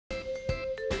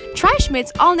Try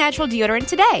Schmidt's all-natural deodorant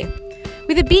today.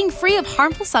 With it being free of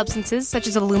harmful substances such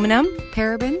as aluminum,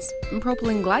 parabens, and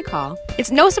propylene glycol,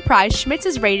 it's no surprise Schmidt's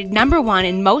is rated #1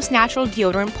 in most natural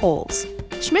deodorant polls.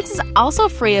 Schmidt's is also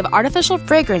free of artificial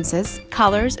fragrances,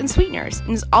 colors, and sweeteners,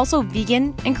 and is also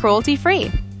vegan and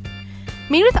cruelty-free.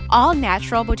 Made with all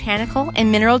natural, botanical,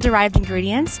 and mineral-derived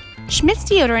ingredients, Schmidt's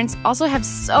deodorants also have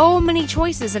so many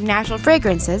choices of natural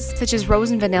fragrances such as rose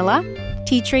and vanilla,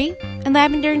 tea tree, and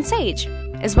lavender and sage,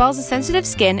 as well as the sensitive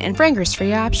skin and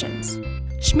fragrance-free options.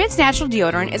 Schmidt's natural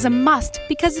deodorant is a must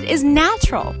because it is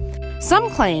natural. Some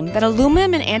claim that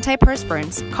aluminum and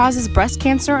antiperspirants causes breast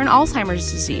cancer and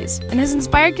Alzheimer's disease and has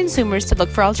inspired consumers to look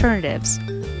for alternatives.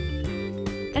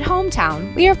 At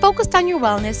Hometown, we are focused on your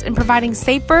wellness and providing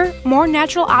safer, more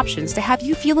natural options to have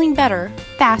you feeling better,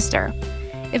 faster.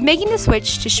 If making the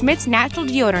switch to Schmidt's natural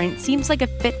deodorant seems like a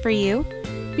fit for you,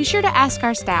 be sure to ask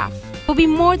our staff. We'll be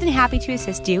more than happy to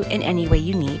assist you in any way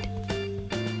you need.